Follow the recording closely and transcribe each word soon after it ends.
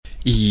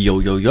Yo,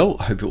 yo, yo.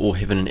 I hope you're all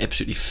having an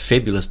absolutely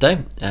fabulous day.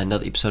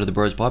 Another episode of the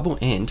Bros Bible.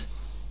 And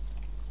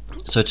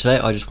so today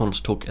I just wanted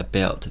to talk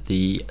about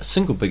the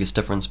single biggest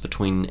difference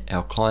between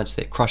our clients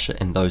that crush it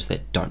and those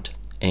that don't.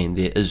 And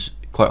there is,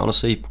 quite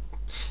honestly,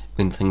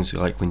 when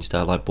you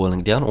start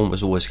boiling down,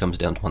 almost always comes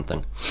down to one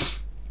thing.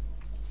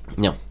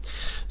 Now,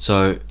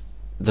 so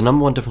the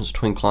number one difference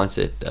between clients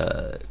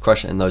that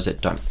crush it and those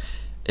that don't,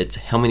 it's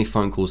how many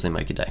phone calls they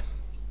make a day.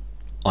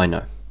 I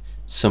know.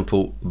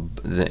 Simple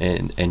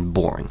and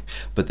boring,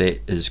 but that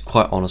is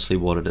quite honestly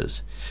what it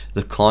is.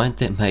 The client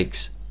that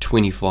makes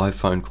 25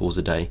 phone calls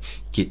a day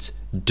gets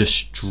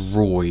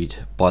destroyed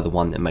by the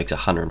one that makes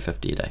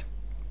 150 a day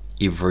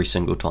every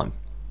single time.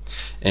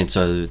 And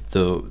so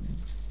the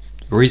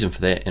reason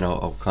for that, and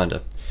I'll kind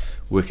of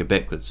work it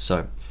backwards.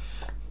 So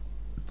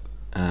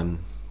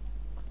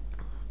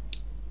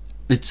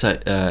let's say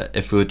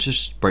if we would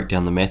just break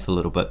down the math a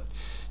little bit,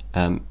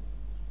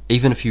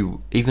 even if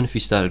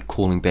you started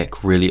calling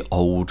back really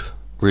old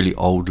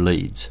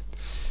leads,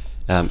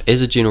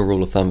 as a general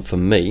rule of thumb for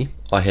me,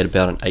 I had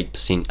about an 8 to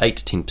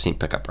 10%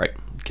 pickup rate,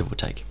 give or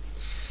take.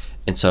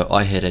 And so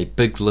I had a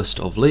big list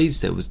of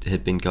leads that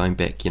had been going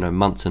back,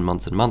 months and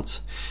months and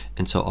months.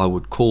 And so I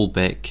would call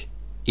back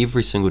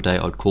every single day.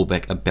 I'd call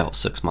back about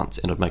 6 months,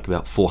 and I'd make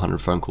about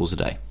 400 phone calls a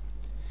day,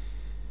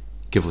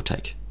 give or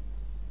take.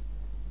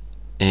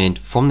 And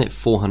from that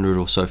 400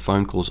 or so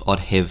phone calls, I'd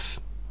have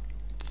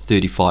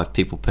 35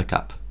 people pick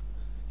up,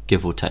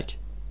 give or take.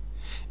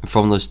 And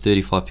from those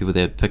 35 people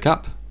that would pick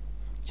up,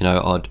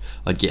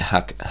 I'd get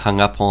hung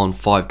up on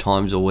 5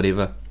 times or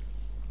whatever.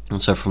 And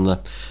so from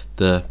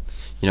the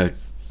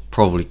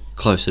probably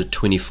closer to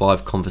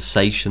 25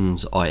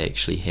 conversations I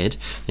actually had,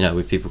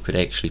 where people could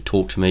actually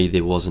talk to me,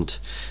 there wasn't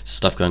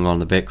stuff going on in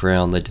the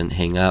background, they didn't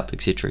hang up,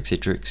 etc,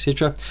 etc,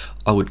 etc,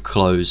 I would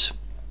close,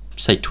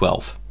 say,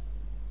 12.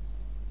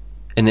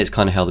 And that's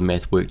kind of how the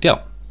math worked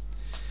out.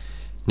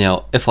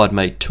 Now, if I'd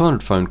made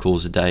 200 phone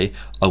calls a day,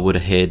 I would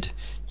have had,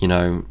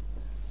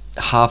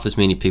 half as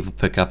many people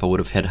pick up. I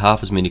would have had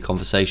half as many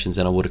conversations,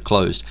 and I would have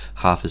closed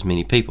half as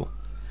many people.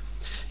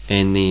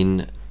 And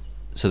then,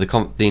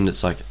 then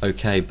it's like,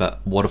 okay, but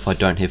what if I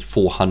don't have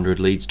 400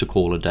 leads to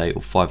call a day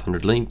or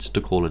 500 leads to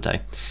call a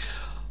day?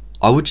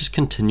 I would just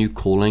continue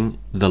calling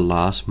the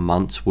last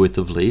month's worth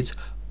of leads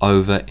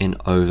over and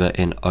over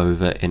and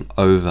over and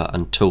over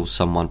until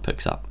someone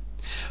picks up.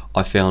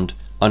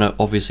 I know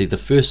obviously the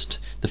first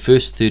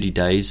 30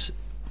 days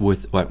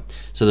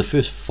so the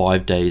first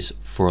 5 days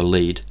for a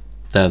lead,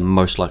 they're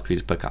most likely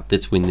to pick up.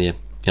 That's when they're,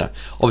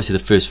 obviously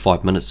the first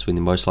 5 minutes is when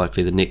they're most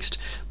likely. The next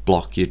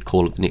block, you'd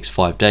call it the next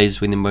 5 days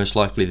when they're most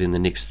likely. Then the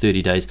next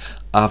 30 days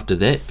after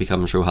that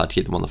becomes real hard to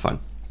get them on the phone.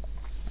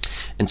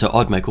 And so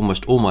I'd make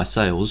almost all my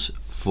sales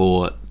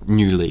for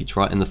new leads,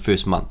 right, in the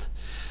first month.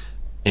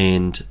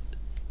 And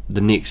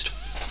the next,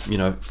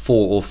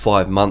 4 or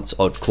 5 months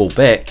I'd call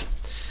back,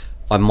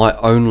 I might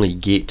only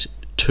get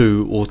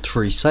 2 or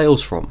 3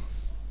 sales from,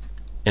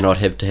 and I'd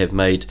have to have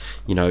made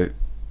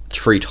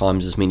 3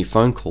 times as many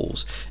phone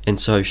calls. And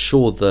so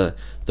sure, the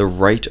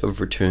rate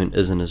of return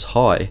isn't as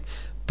high,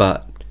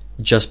 but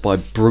just by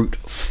brute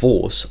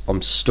force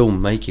I'm still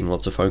making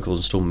lots of phone calls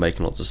and still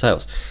making lots of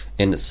sales.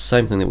 And it's the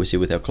same thing that we see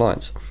with our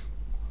clients.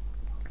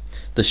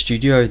 The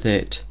studio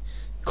that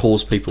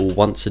calls people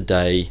once a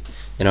day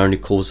and only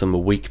calls them a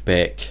week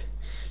back,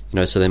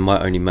 so they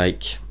might only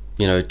make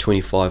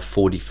 25,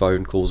 40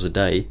 phone calls a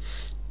day,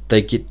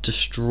 they get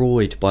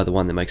destroyed by the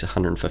one that makes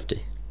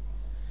 150.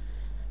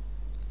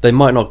 They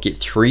might not get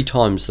 3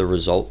 times the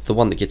result. The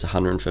one that gets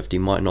 150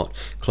 might not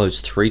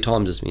close 3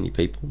 times as many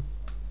people,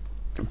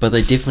 but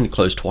they definitely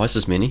close twice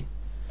as many.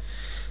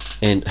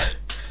 And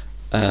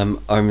I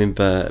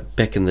remember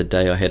back in the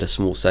day I had a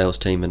small sales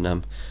team,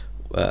 and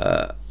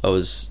I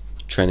was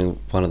training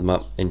one of them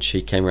up, and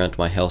she came around to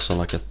my house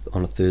on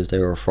a Thursday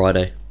or a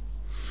Friday,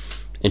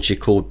 and she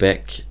called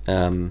back.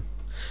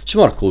 She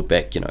might have called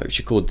back,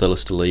 she called the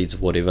list of leads or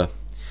whatever,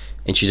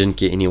 and she didn't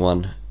get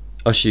anyone.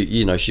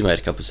 She made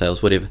a couple of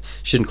sales, whatever.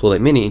 She didn't call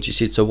that many, and she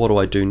said, so what do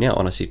I do now?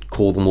 And I said,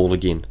 call them all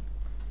again.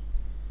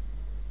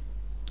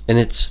 And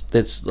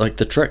that's like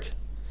the trick.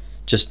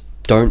 Just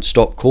don't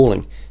stop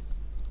calling.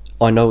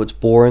 I know it's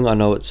boring, I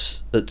know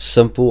it's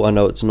simple, I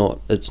know it's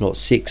not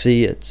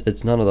sexy,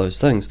 it's none of those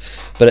things.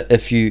 But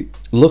if you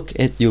look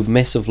at your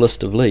massive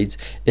list of leads,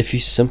 if you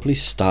simply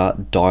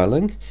start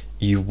dialing,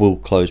 you will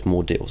close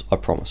more deals, I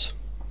promise.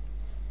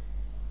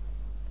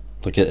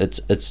 Look,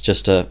 it's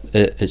just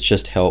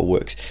how it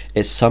works.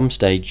 At some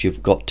stage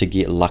you've got to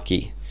get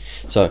lucky.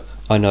 So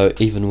I know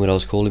even when I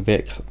was calling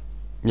back,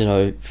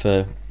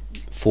 for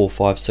 4,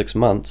 5, 6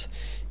 months,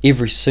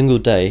 every single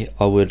day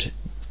I would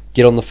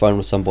get on the phone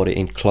with somebody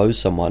and close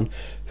someone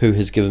who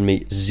has given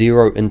me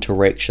 0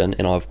 interaction,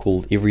 and I've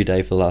called every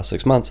day for the last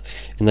 6 months,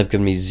 and they've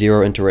given me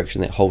 0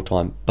 interaction that whole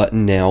time, but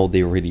now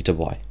they're ready to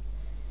buy.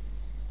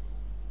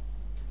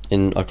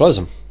 And I close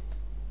them.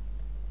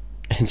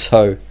 And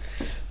so,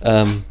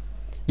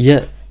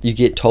 yeah, you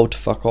get told to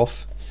fuck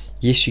off.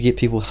 Yes, you get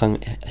people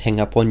hang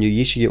up on you.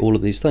 Yes, you get all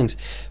of these things.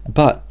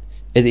 But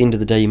at the end of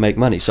the day you make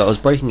money. So I was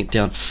breaking it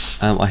down.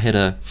 I had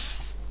a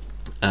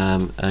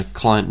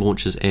client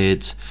launches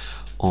ads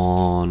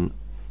on,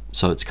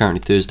 so it's currently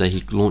Thursday,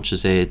 he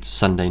launches ads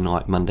Sunday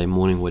night, Monday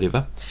morning,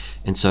 whatever,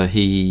 and so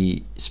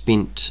he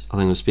spent, I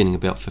think he was spending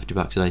about $50 a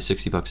day,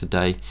 $60 a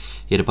day.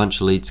 He had a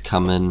bunch of leads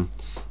come in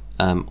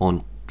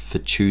for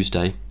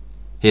Tuesday.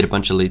 He had a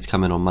bunch of leads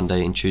come in on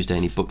Monday and Tuesday,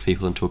 and he booked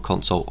people into a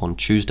consult on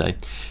Tuesday,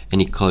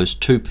 and he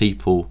closed 2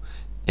 people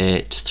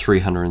at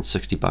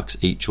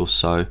 $360 each or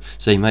so.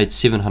 So he made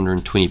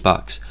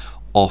 $720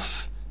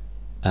 off,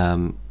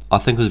 I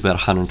think it was about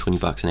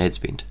 $120 in ad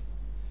spend.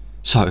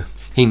 So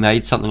he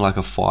made something like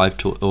a 5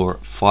 or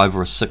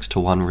a 6 to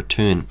 1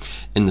 return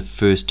in the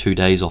first 2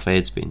 days off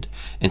ad spend.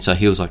 And so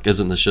he was like,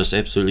 isn't this just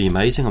absolutely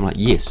amazing? I'm like,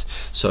 yes.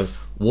 So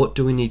what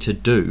do we need to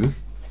do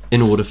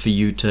in order for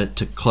you to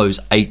close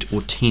 8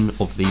 or 10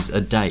 of these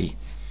a day?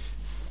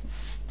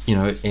 You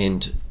know,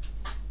 and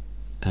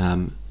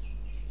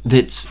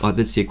that's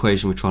the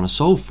equation we're trying to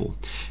solve for.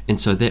 And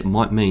so that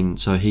might mean,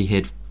 so he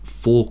had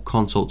 4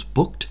 consults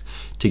booked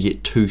to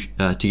get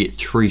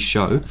 3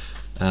 show.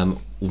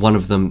 One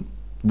of them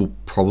will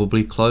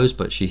probably close,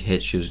 but she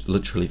was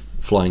literally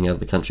flying out of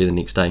the country the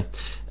next day.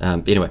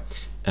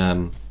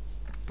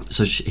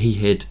 So he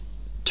had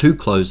 2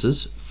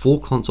 closes, 4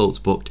 consults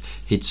booked.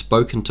 He'd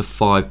spoken to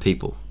 5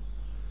 people.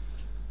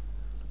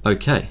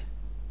 Okay,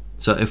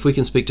 so if we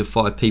can speak to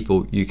 5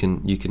 people, you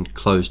can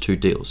close 2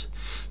 deals.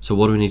 So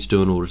what do we need to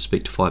do in order to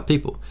speak to 5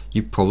 people?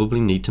 You probably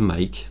need to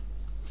make,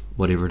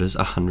 whatever it is,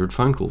 100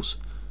 phone calls.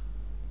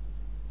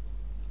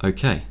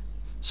 Okay,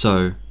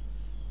 so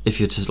if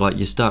you're just like,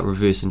 you start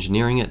reverse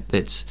engineering it,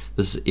 this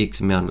is X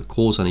amount of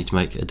calls I need to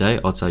make a day.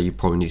 I'd say you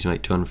probably need to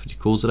make 250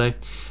 calls a day.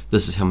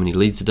 This is how many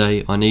leads a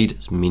day I need,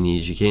 as many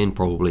as you can,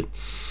 probably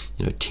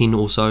 10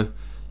 or so.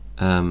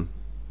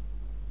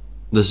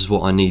 This is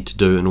what I need to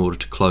do in order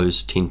to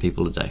close 10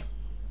 people a day.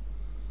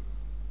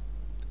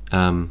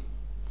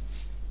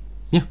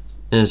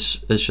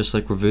 It's just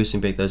like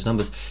reversing back those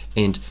numbers.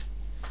 And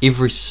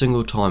every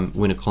single time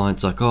when a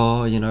client's like,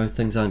 oh,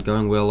 things aren't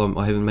going well,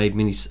 I haven't made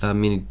many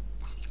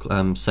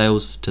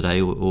sales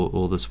today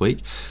or this week,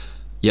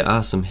 you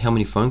ask them how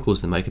many phone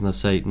calls they're making, they'll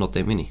say not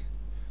that many.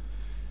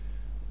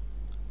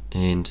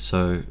 And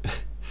so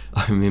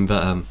I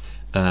remember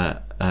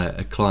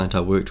a client I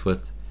worked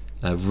with,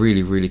 a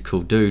really, really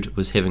cool dude,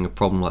 was having a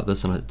problem like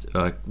this, and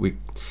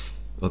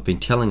I've been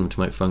telling him to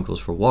make phone calls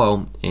for a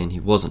while, and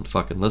he wasn't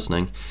fucking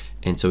listening.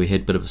 And so we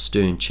had a bit of a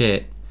stern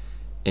chat,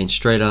 and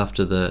straight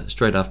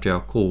after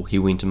our call, he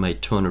went and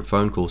made 200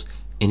 phone calls,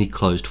 and he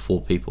closed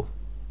 4 people.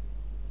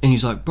 And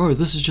he's like, bro,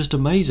 this is just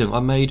amazing. I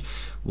made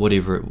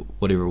whatever it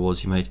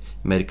was. He made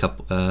a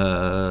couple.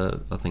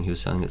 I think he was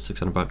selling at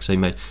 $600. So he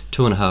made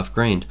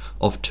 $2,500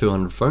 off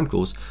 200 phone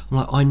calls. I'm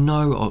like, I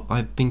know.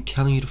 I've been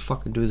telling you to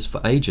fucking do this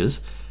for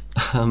ages.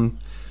 I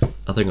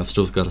think I've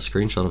still got a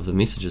screenshot of the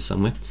messages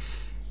somewhere.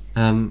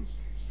 And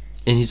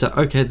he's like,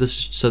 okay,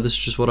 this is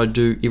just what I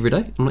do every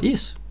day. I'm like,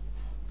 yes,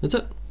 that's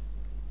it,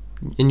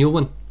 and you'll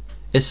win.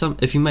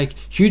 If you make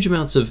huge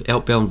amounts of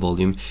outbound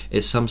volume,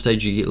 at some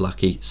stage you get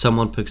lucky,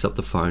 someone picks up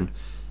the phone,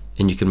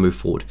 and you can move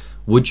forward.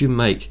 Would you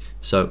make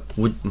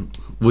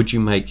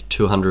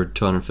 200,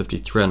 250,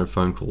 300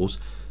 phone calls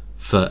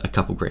for a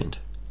couple grand?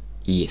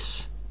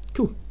 Yes.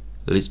 Cool.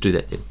 Let's do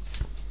that then.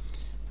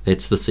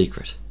 That's the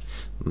secret.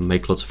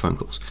 Make lots of phone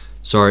calls.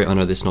 Sorry, I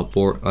know that's not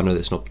I know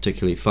that's not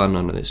particularly fun.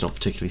 I know that's not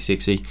particularly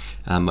sexy.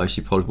 Most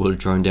of you probably would have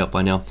droned out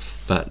by now.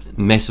 But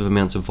massive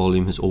amounts of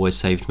volume has always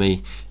saved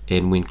me.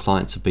 And when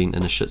clients have been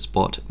in a shit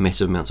spot,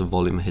 massive amounts of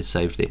volume has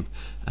saved them.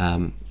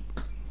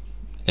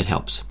 It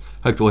helps.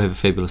 Hope you all have a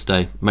fabulous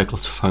day. Make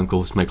lots of phone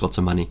calls. Make lots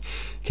of money.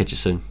 Catch you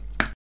soon.